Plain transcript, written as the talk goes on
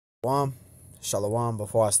Shalom. Shalom.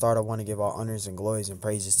 Before I start, I want to give all honors and glories and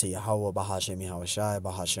praises to Yahweh, Bahashem Yahweh Shai,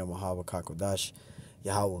 Bahashem Yahweh Kakodash,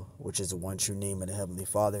 Yahweh, which is the one true name of the Heavenly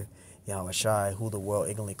Father, Yahweh Shai, who the world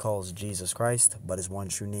ignorantly calls Jesus Christ, but his one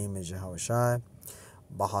true name is Yahweh Shai.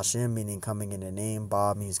 Bahashem meaning coming in the name,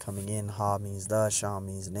 Ba means coming in, Ha means the, Shah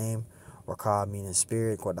means name, Rakah meaning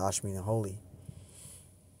spirit, Kodash meaning holy.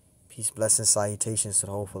 Peace, blessings, salutations to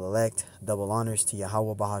the hopeful elect. Double honors to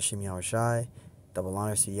Yahweh, Bahashem Yahweh Shai. Double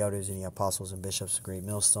honors to the elders and the apostles and bishops of Great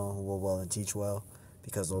Millstone who will well and teach well,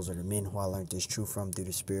 because those are the men who I learned this truth from through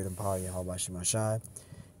the spirit and power of Yahweh Shema Shai.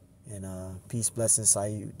 And peace, blessings,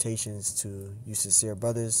 salutations to you sincere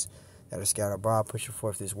brothers that are scattered abroad, pushing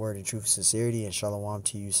forth this word in truth and sincerity. And shalom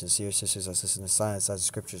to you sincere sisters that listen to science as the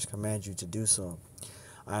scriptures command you to do so.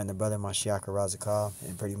 I am the brother Mashiach Razakah,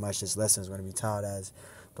 and pretty much this lesson is going to be titled as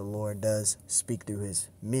the Lord does speak through his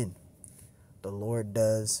men. The Lord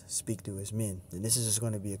does speak through his men. And this is just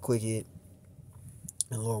going to be a quick hit.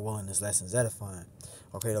 And Lord willing, this lesson is edifying.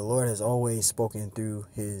 Okay, the Lord has always spoken through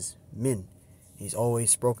his men. He's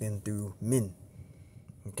always spoken through men.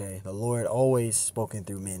 Okay, the Lord always spoken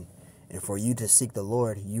through men. And for you to seek the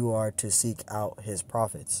Lord, you are to seek out his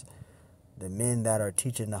prophets. The men that are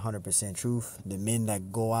teaching the 100% truth. The men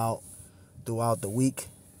that go out throughout the week.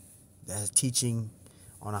 That's teaching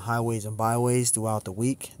on the highways and byways throughout the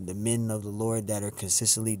week. The men of the Lord that are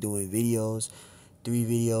consistently doing videos, 3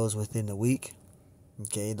 videos within the week.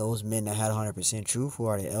 Okay, those men that had 100% truth, who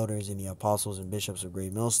are the elders and the apostles and bishops of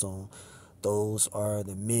Great Millstone, those are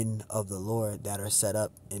the men of the Lord that are set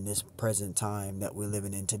up in this present time that we're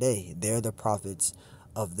living in today. They're the prophets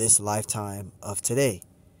of this lifetime of today.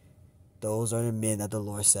 Those are the men that the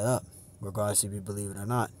Lord set up, regardless if you believe it or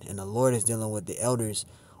not. And the Lord is dealing with the elders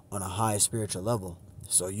on a high spiritual level.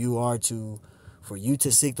 So for you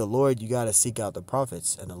to seek the Lord, you got to seek out the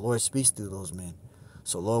prophets. And the Lord speaks through those men.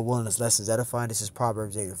 So Lord willing, this lesson is edifying. This is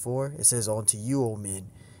Proverbs 8:4. It says, unto you, O men.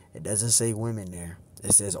 It doesn't say women there.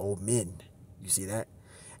 It says, O men. You see that?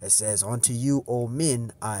 It says, unto you, O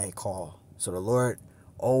men, I call. So the Lord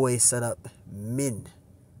always set up men.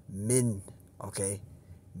 Men. Okay?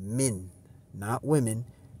 Men. Not women.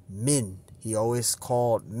 Men. He always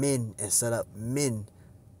called men and set up men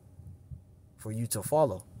for you to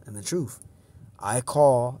follow in the truth. I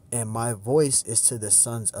call, and my voice is to the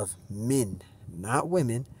sons of men, not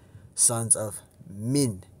women, sons of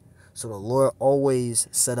men. So the Lord always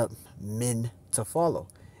set up men to follow.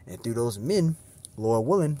 And through those men, Lord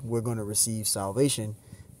willing, we're going to receive salvation,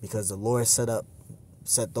 because the Lord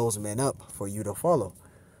set those men up for you to follow.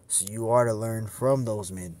 So you are to learn from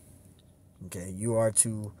those men. Okay, you are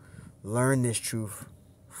to learn this truth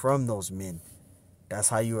from those men. That's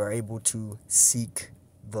how you are able to seek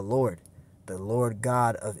the Lord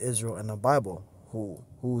God of Israel in the Bible,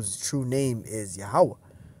 whose true name is Yahweh.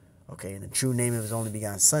 Okay, and the true name of his only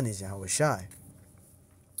begotten son is Yahweh Shai.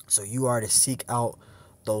 So you are to seek out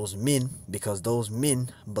those men, because those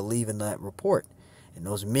men believe in that report. And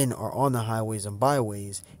those men are on the highways and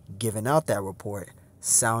byways giving out that report,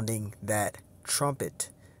 sounding that trumpet.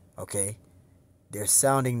 Okay, they're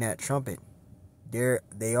sounding that trumpet.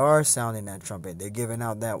 They are sounding that trumpet. They're giving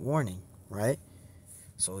out that warning, right?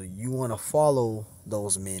 So you want to follow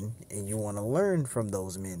those men, and you want to learn from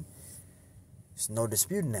those men. There's no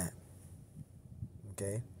disputing that.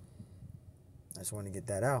 Okay? I just want to get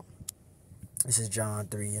that out. This is John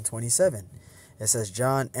 3:27. It says,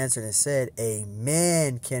 John answered and said, a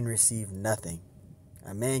man can receive nothing.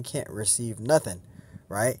 A man can't receive nothing,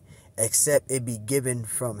 right? Except it be given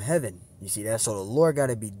from heaven. You see that? So the Lord got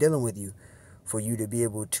to be dealing with you for you to be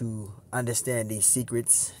able to understand these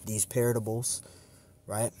secrets, these parables,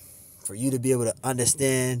 right? For you to be able to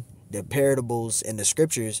understand the parables and the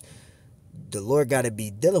scriptures, the Lord got to be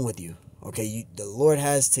dealing with you. Okay, the Lord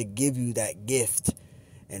has to give you that gift.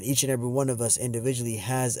 And each and every one of us individually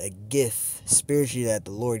has a gift spiritually that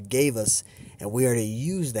the Lord gave us, and we are to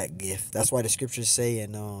use that gift. That's why the scriptures say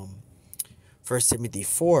in 1 Timothy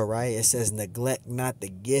 4, right? It says, neglect not the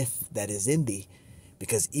gift that is in thee.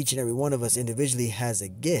 Because each and every one of us individually has a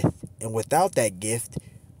gift. And without that gift,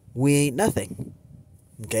 we ain't nothing.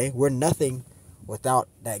 Okay? We're nothing without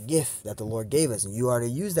that gift that the Lord gave us. And you are to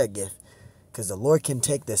use that gift. Because the Lord can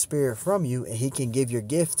take the spirit from you, and he can give your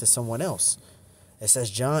gift to someone else. It says,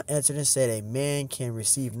 John answered and said, a man can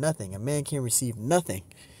receive nothing. A man can receive nothing,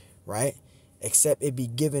 right? Except it be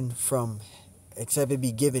given him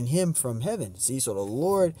from heaven. See, so the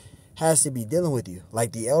Lord has to be dealing with you.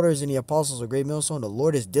 Like the elders and the apostles of Great Millstone, the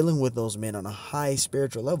Lord is dealing with those men on a high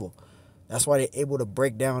spiritual level. That's why they're able to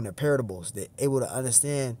break down the parables. They're able to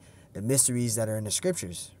understand the mysteries that are in the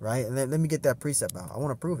scriptures, right? And let me get that precept out. I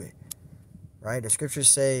want to prove it. right? The scriptures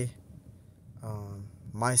say,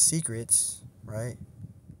 my secrets, right,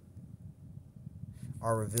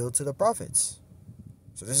 are revealed to the prophets.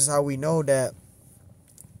 So this is how we know that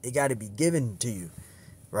it got to be given to you,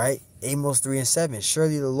 right? Amos 3 and 7.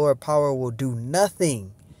 Surely the Lord power will do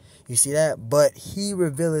nothing. You see that? But he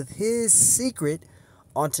revealeth his secret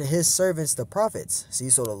unto his servants, the prophets. See,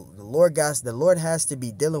 so the Lord has to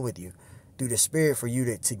be dealing with you through the Spirit for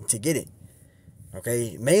you to get it.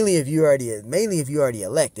 Okay? Mainly if you are the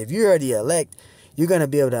elect. If you are the elect, you're going to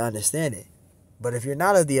be able to understand it. But if you're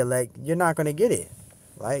not of the elect, you're not going to get it.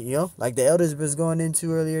 Right? You know, like the elders was going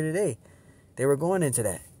into earlier today. They were going into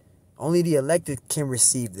that. Only the elected can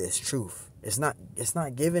receive this truth. It's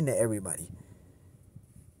not given to everybody.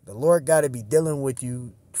 The Lord got to be dealing with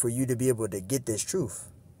you for you to be able to get this truth.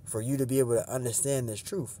 For you to be able to understand this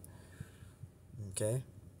truth. Okay?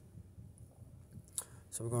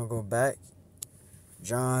 So we're going to go back.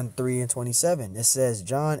 John 3 and 27. It says,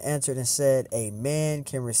 John answered and said, a man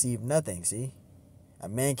can receive nothing. See? A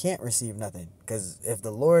man can't receive nothing. Because if the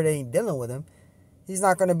Lord ain't dealing with him, he's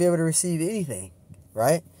not going to be able to receive anything.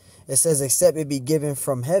 Right? It says, except it be given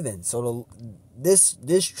from heaven. So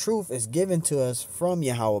this truth is given to us from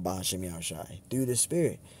Yahweh Bahashem Yahushai through the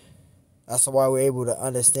Spirit. That's why we're able to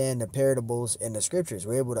understand the parables in the scriptures.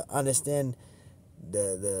 We're able to understand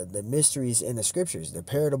the mysteries in the scriptures, the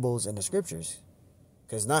parables in the scriptures.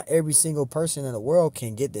 Because not every single person in the world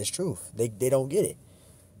can get this truth. They don't get it.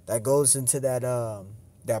 That goes into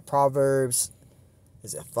that Proverbs,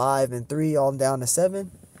 is it 5 and 3 on down to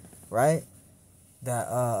 7, right?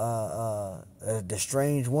 That the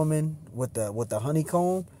strange woman with the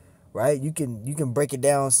honeycomb, right? You can break it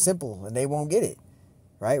down simple and they won't get it,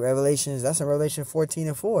 right? That's in Revelation 14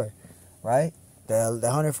 and 4, right? The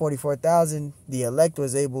 144,000, the elect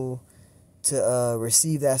was able to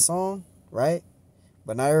receive that song, right?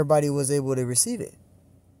 But not everybody was able to receive it.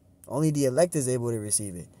 Only the elect is able to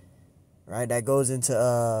receive it, right? That goes into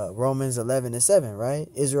Romans 11 and 7, right?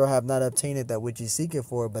 Israel have not obtained that which he seeketh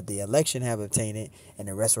for, but the election have obtained it, and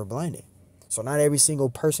the rest were blinded. So not every single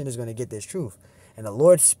person is going to get this truth. And the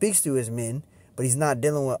Lord speaks to his men, but he's not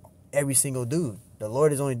dealing with every single dude. The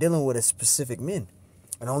Lord is only dealing with a specific men.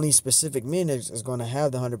 And only specific men is going to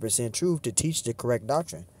have the 100% truth to teach the correct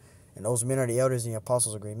doctrine. And those men are the elders and the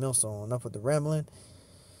apostles of Great Millstone. Enough with the rambling.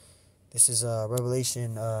 This is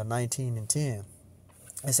Revelation 19 and 10.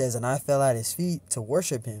 It says, and I fell at his feet to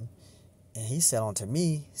worship him. And he said unto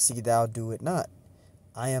me, see thou do it not.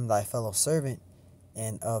 I am thy fellow servant,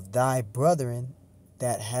 and of thy brethren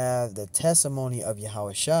that have the testimony of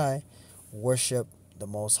Yahushai, worship the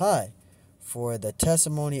Most High. For the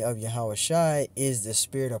testimony of Yahushai is the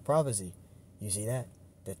spirit of prophecy. You see that?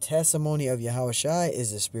 The testimony of Yahushai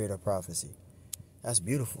is the spirit of prophecy. That's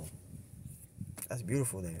beautiful. That's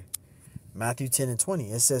beautiful there. Matthew 10 and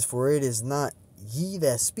 20. It says, for it is not ye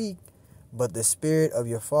that speak, but the spirit of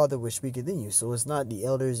your Father which speaketh in you. So it's not the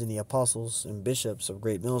elders and the apostles and bishops of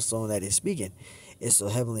Great Millstone that is speaking. It's the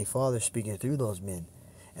Heavenly Father speaking through those men.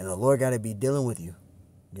 And the Lord got to be dealing with you.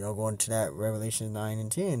 You know, going to that Revelation 9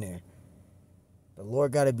 and 10 there. The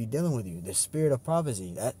Lord got to be dealing with you. The spirit of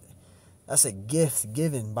prophecy. That's a gift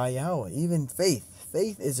given by Yahweh. Even faith.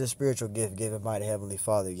 Faith is a spiritual gift given by the Heavenly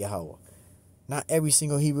Father, Yahweh. Not every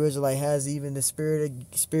single Hebrew Israelite has even the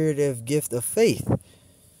spirit of gift of faith.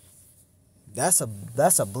 That's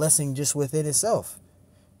a blessing just within itself,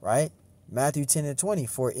 right? Matthew 10 and 20.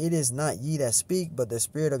 For it is not ye that speak, but the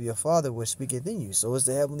spirit of your Father which speaketh in you. So it's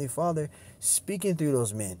the Heavenly Father speaking through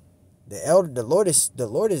those men. The Lord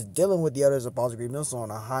is dealing with the elders of Apostles' Great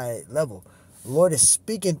Millstone on a high level. The Lord is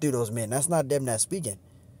speaking through those men. That's not them that's speaking.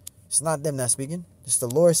 It's not them that's speaking. It's the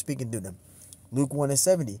Lord speaking through them. Luke 1 and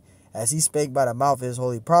 70. As he spake by the mouth of his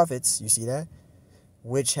holy prophets, you see that?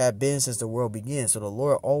 Which have been since the world began. So the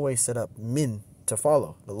Lord always set up men to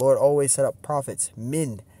follow. The Lord always set up prophets,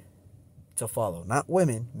 men to follow. Not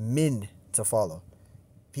women, men to follow.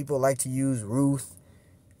 People like to use Ruth.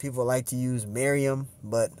 People like to use Miriam.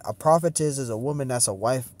 But a prophetess is a woman that's a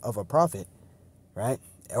wife of a prophet, right?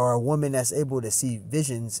 Or a woman that's able to see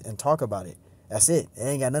visions and talk about it. That's it. It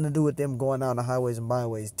ain't got nothing to do with them going out on the highways and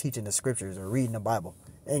byways teaching the scriptures or reading the Bible.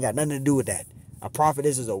 It ain't got nothing to do with that. A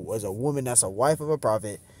prophetess is a woman that's a wife of a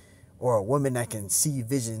prophet, or a woman that can see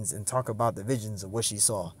visions and talk about the visions of what she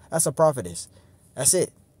saw. That's a prophetess. That's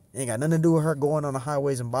it. It ain't got nothing to do with her going on the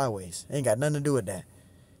highways and byways. It ain't got nothing to do with that.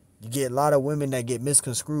 You get a lot of women that get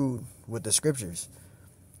misconstrued with the scriptures.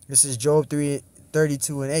 This is Job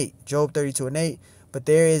 32 and 8. Job 32 and 8. But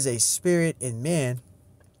there is a spirit in man.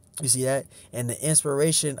 You see that? And the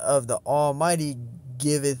inspiration of the Almighty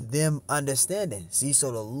giveth them understanding. See,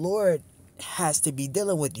 so the Lord has to be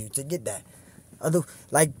dealing with you to get that.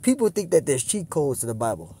 Like, people think that there's cheat codes to the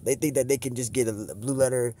Bible. They think that they can just get a blue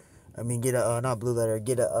letter. I mean, get a not blue letter.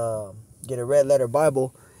 Get a red letter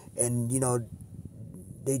Bible, and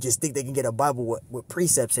they just think they can get a Bible with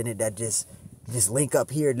precepts in it that just link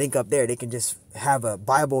up here, link up there. They can just have a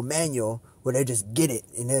Bible manual where they just get it,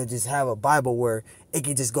 and they'll just have a Bible where it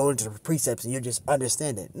can just go into the precepts and you just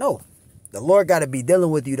understand it. No. The Lord got to be dealing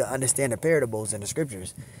with you to understand the parables and the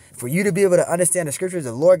scriptures. For you to be able to understand the scriptures,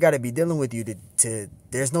 the Lord got to be dealing with you to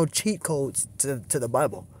there's no cheat codes to the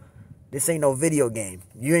Bible. This ain't no video game.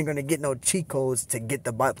 You ain't going to get no cheat codes to get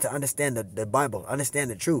the Bible, to understand the Bible,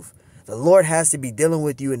 understand the truth. The Lord has to be dealing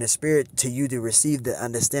with you in the spirit to you to receive the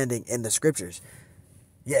understanding in the scriptures.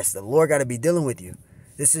 Yes, the Lord got to be dealing with you.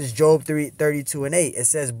 This is Job 3:32-8. It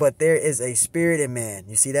says, but there is a spirit in man.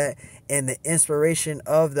 You see that? And the inspiration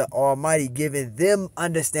of the Almighty giveth them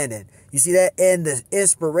understanding. You see that? And the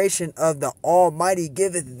inspiration of the Almighty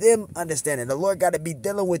giveth them understanding. The Lord got to be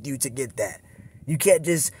dealing with you to get that. You can't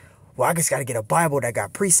just, well, I just got to get a Bible that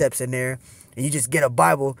got precepts in there. And you just get a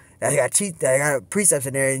Bible that got precepts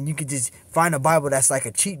in there, and you can just find a Bible that's like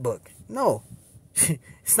a cheat book. No,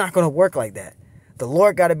 it's not going to work like that. The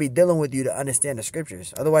Lord got to be dealing with you to understand the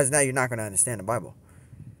scriptures. Otherwise, now you're not going to understand the Bible.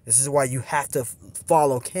 This is why you have to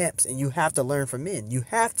follow camps and you have to learn from men. You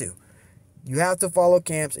have to. You have to follow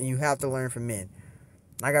camps and you have to learn from men.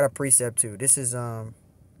 I got a precept too. This is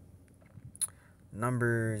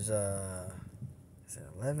Numbers is it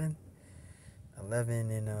 11?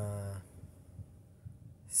 11 and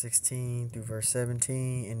 16 through verse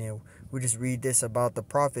 17, and then we just read this about the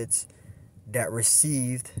prophets that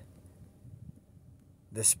received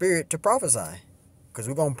the spirit to prophesy, because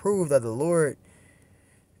we're going to prove that the Lord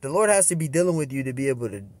has to be dealing with you to be able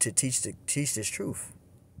to teach this truth.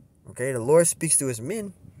 Okay, the Lord speaks to his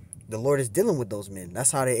men. The Lord is dealing with those men.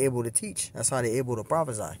 That's how they're able to teach. That's how they're able to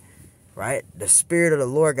prophesy, right? The spirit of the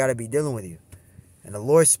Lord got to be dealing with you, and the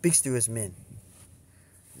Lord speaks to his men.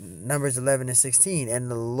 Numbers 11 and 16. And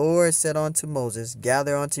the Lord said unto Moses,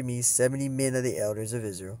 gather unto me 70 men of the elders of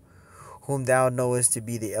Israel, whom thou knowest to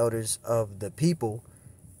be the elders of the people,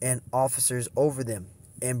 and officers over them,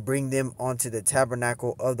 and bring them onto the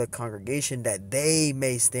tabernacle of the congregation, that they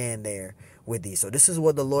may stand there with thee. So this is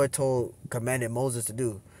what the Lord commanded Moses to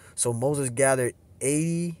do. So Moses gathered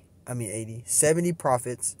 70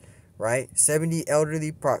 prophets, right? 70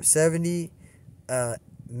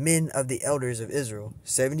 men of the elders of Israel,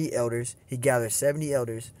 70 elders. He gathered 70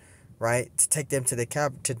 elders, right, to take them to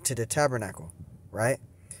the tabernacle, right?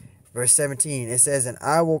 Verse 17, it says, and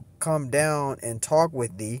I will come down and talk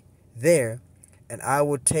with thee there, and I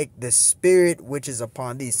will take the spirit which is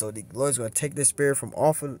upon thee. So the Lord's going to take the spirit from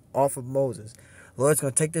off of Moses. The Lord's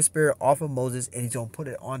going to take the spirit off of Moses, and he's going to put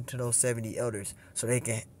it onto those 70 elders so they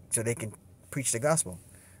can preach the gospel,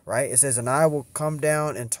 right? It says, and I will come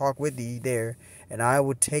down and talk with thee there, and I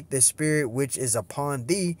will take the spirit which is upon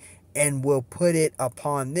thee, and will put it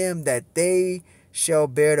upon them, that they shall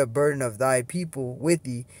bear the burden of thy people with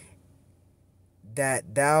thee,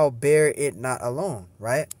 that thou bear it not alone,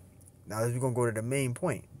 right? Now we're going to go to the main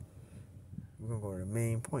point. Now I'm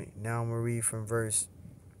going to read from verse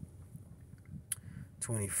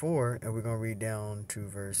 24, and we're going to read down to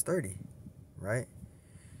verse 30, right?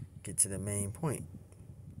 Get to the main point.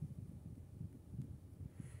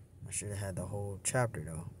 I should have had the whole chapter,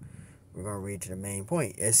 though. We're going to read to the main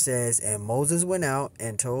point. It says, and Moses went out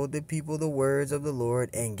and told the people the words of the Lord,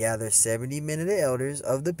 and gathered 70 men of the elders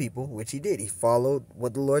of the people, which he did. He followed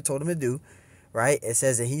what the Lord told him to do, right? It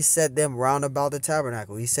says that he set them round about the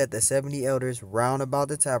tabernacle. He set the 70 elders round about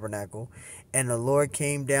the tabernacle. And the Lord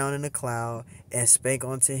came down in a cloud and spake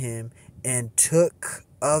unto him, and took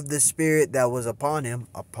of the spirit that was upon him,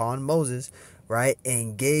 upon Moses, right?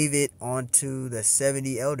 And gave it unto the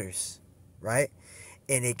 70 elders, right?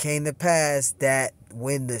 And it came to pass that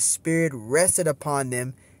when the Spirit rested upon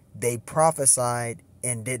them, they prophesied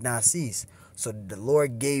and did not cease. So the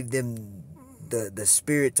Lord gave them the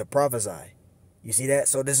Spirit to prophesy. You see that?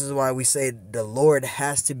 So this is why we say the Lord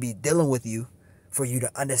has to be dealing with you for you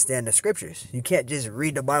to understand the scriptures. You can't just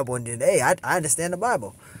read the Bible and then, hey, I understand the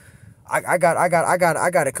Bible. I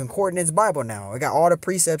got a concordance Bible now. I got all the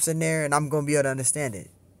precepts in there, and I'm going to be able to understand it.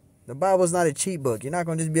 The Bible's not a cheat book. You're not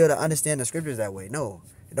going to just be able to understand the scriptures that way. No,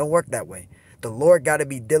 it don't work that way. The Lord got to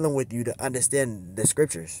be dealing with you to understand the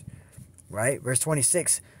scriptures, right? Verse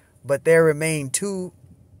 26, but there remained 2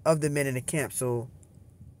 of the men in the camp. So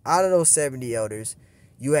out of those 70 elders,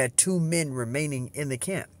 you had 2 men remaining in the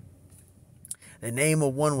camp. The name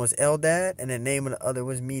of one was Eldad, and the name of the other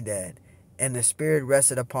was Medad. and the Spirit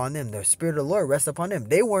rested upon them. The Spirit of the Lord rested upon them.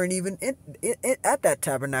 They weren't even at that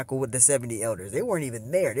tabernacle with the 70 elders. They weren't even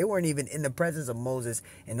there. They weren't even in the presence of Moses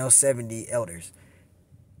and those 70 elders.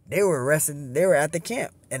 They were resting. They were at the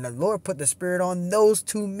camp. And the Lord put the Spirit on those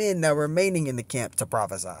 2 men that were remaining in the camp to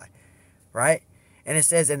prophesy. Right? And it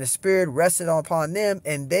says, and the Spirit rested upon them,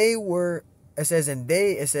 and they were,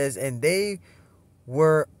 and they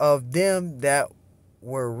were of them that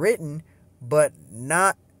were written, but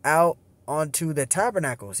not out onto the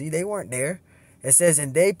tabernacle. See, they weren't there. It says,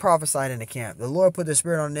 and they prophesied in the camp. The Lord put the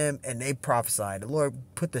Spirit on them, and they prophesied. The Lord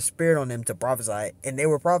put the Spirit on them to prophesy, and they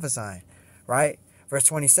were prophesying. Right? Verse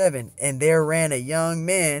 27, and there ran a young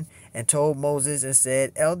man and told Moses and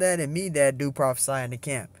said, Eldad and Medad do prophesy in the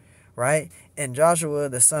camp. Right? And Joshua,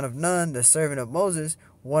 the son of Nun, the servant of Moses,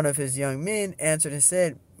 one of his young men, answered and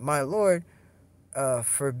said, my Lord,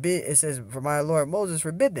 forbid. It says, for my Lord Moses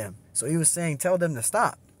forbid them. So he was saying, tell them to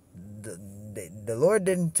stop. The Lord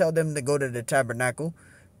didn't tell them to go to the tabernacle.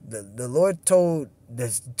 The Lord told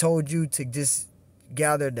you to just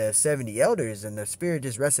gather the 70 elders, and the Spirit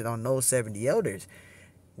just rested on those 70 elders.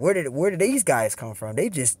 Where did these guys come from? They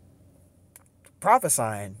just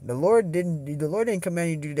prophesying. The Lord didn't command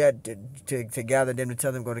you to do that to gather them, to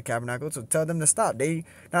tell them to go to the tabernacle. So tell them to stop. They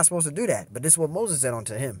not supposed to do that. But this is what Moses said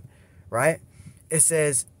unto him, right? It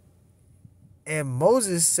says, and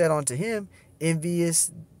Moses said unto him,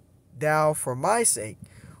 envious thou for my sake?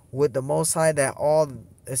 Would the Most High that all,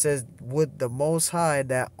 it says, would the Most High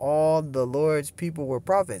that all the Lord's people were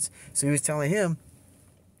prophets? So he was telling him,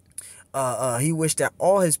 he wished that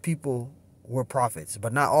all his people were prophets,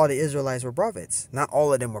 but not all the Israelites were prophets. Not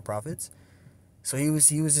all of them were prophets. So he was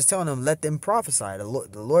just telling them, let them prophesy. The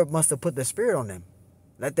Lord must have put the Spirit on them.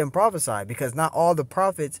 Let them prophesy, because not all the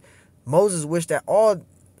prophets. Moses wished that all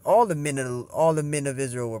the men of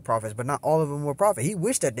Israel were prophets, but not all of them were prophets. He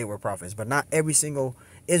wished that they were prophets, but not every single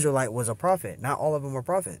Israelite was a prophet. Not all of them were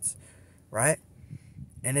prophets, right?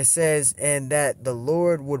 And it says, and that the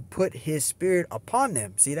Lord would put his Spirit upon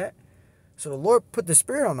them. See that? So the Lord put the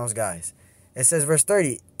Spirit on those guys. It says, verse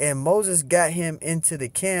 30, and Moses got him into the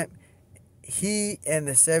camp, he and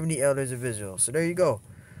the 70 elders of Israel. So there you go.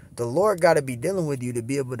 The Lord got to be dealing with you to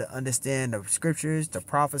be able to understand the scriptures, to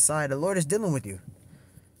prophesy. The Lord is dealing with you.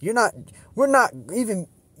 We're not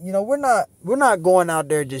going out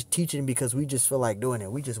there just teaching because we just feel like doing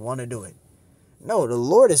it. We just want to do it. No, the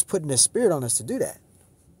Lord is putting the Spirit on us to do that.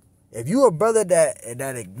 If you a brother that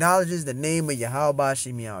acknowledges the name of Yahweh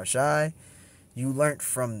Shem Yahushai, you learned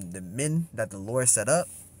from the men that the Lord set up,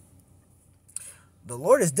 the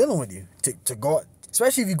Lord is dealing with you to go,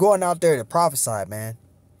 especially if you're going out there to prophesy, man.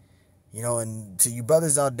 You know, and to you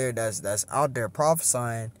brothers out there that's out there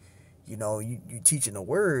prophesying, you know, you teaching the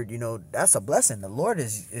word, you know, that's a blessing. The Lord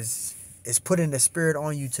is putting the Spirit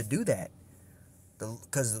on you to do that.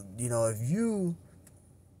 Because, you know, if you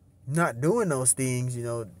not doing those things, you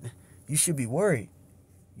know, you should be worried,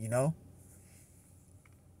 you know.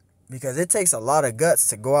 Because it takes a lot of guts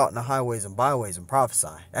to go out in the highways and byways and prophesy.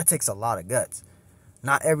 That takes a lot of guts.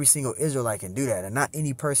 Not every single Israelite can do that. And not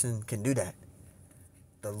any person can do that.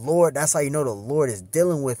 The Lord, that's how you know the Lord is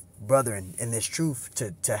dealing with brethren in this truth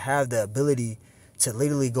to have the ability to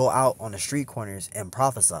literally go out on the street corners and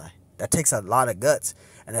prophesy. That takes a lot of guts.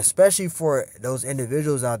 And especially for those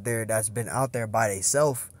individuals out there that's been out there by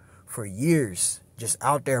themselves for years. Just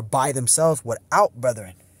out there by themselves without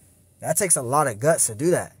brethren. That takes a lot of guts to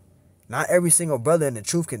do that. Not every single brother in the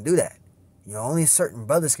truth can do that. You know, only certain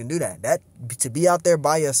brothers can do that. To be out there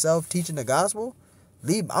by yourself teaching the gospel,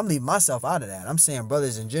 I'm leaving myself out of that. I'm saying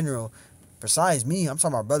brothers in general, besides me, I'm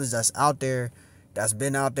talking about brothers that's out there, that's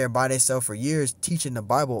been out there by themselves for years, teaching the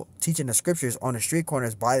Bible, teaching the scriptures on the street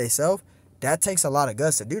corners by themselves. That takes a lot of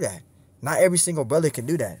guts to do that. Not every single brother can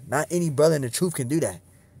do that. Not any brother in the truth can do that.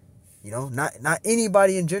 You know, not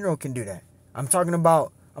anybody in general can do that. I'm talking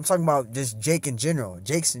about just Jakes in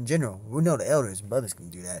general. We know the elders, brothers can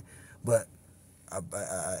do that. But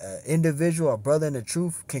a individual, a brother in the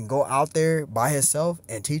truth can go out there by himself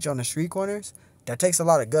and teach on the street corners. That takes a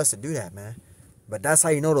lot of guts to do that, man. But that's how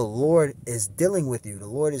you know the Lord is dealing with you. The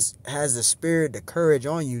Lord has the Spirit, the courage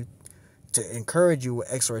on you to encourage you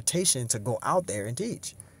with exhortation to go out there and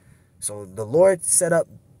teach. So the Lord set up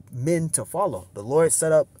men to follow. The Lord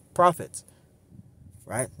set up prophets.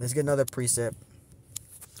 Right? Let's get another precept.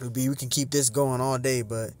 We can keep this going all day,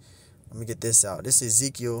 but let me get this out. This is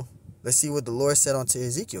Ezekiel. Let's see what the Lord said unto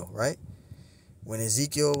Ezekiel, right? When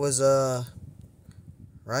Ezekiel was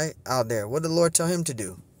right out there, what did the Lord tell him to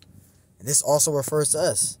do? And this also refers to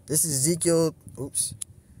us. This is Ezekiel. It's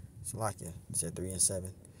like it said 3 and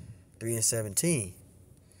 7, 3 and 17.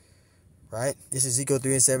 right? This is Ezekiel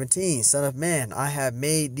 3:17. Son of man, I have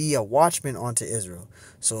made thee a watchman unto Israel.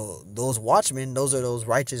 So those watchmen, those are those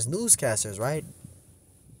righteous newscasters, right?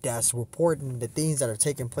 That's reporting the things that are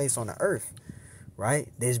taking place on the earth, right?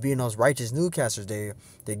 There's being those righteous newscasters.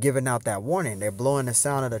 They're giving out that warning. They're blowing the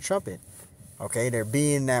sound of the trumpet. Okay, they're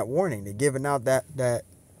being that warning. They're giving out that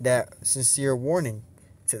sincere warning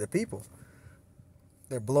to the people.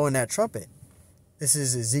 They're blowing that trumpet. This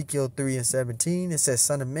is Ezekiel 3:17. It says,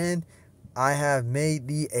 Son of man, I have made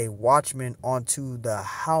thee a watchman unto the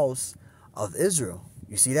house of Israel.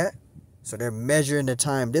 You see that? So they're measuring the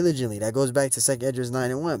time diligently. That goes back to 2 Esdras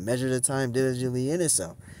 9:1. Measure the time diligently in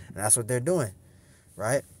itself. And that's what they're doing,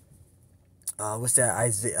 right? What's that?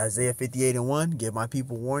 Isaiah 58:1. Give my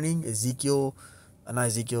people warning. Not Ezekiel.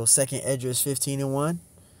 2 Esdras 15:1.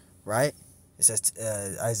 Right? It says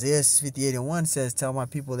Isaiah 58:1 says, tell my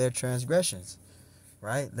people their transgressions.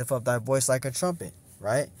 Right? Lift up thy voice like a trumpet.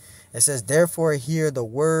 Right? It says, therefore hear the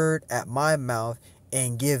word at my mouth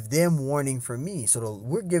and give them warning from me. So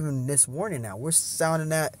we're giving this warning now. We're sounding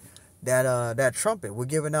that trumpet. We're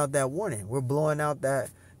giving out that warning. We're blowing out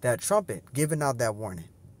that trumpet, giving out that warning.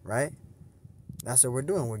 Right? That's what we're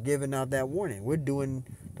doing. We're giving out that warning. We're doing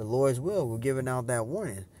the Lord's will. We're giving out that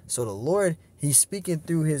warning. So the Lord, he's speaking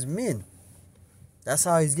through his men. That's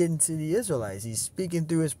how he's getting to the Israelites. He's speaking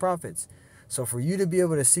through his prophets. So for you to be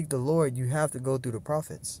able to seek the Lord, you have to go through the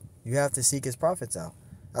prophets. You have to seek his prophets out.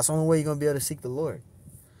 That's the only way you're going to be able to seek the Lord.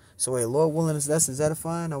 So wait, Lord willing, this lesson is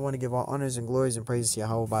edifying. I want to give all honors and glories and praises to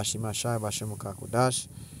Yahweh Bashim Ashai Bashim Kakodash.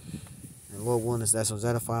 And Lord willing, this lesson is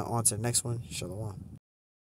edifying. On to the next one. Shalom.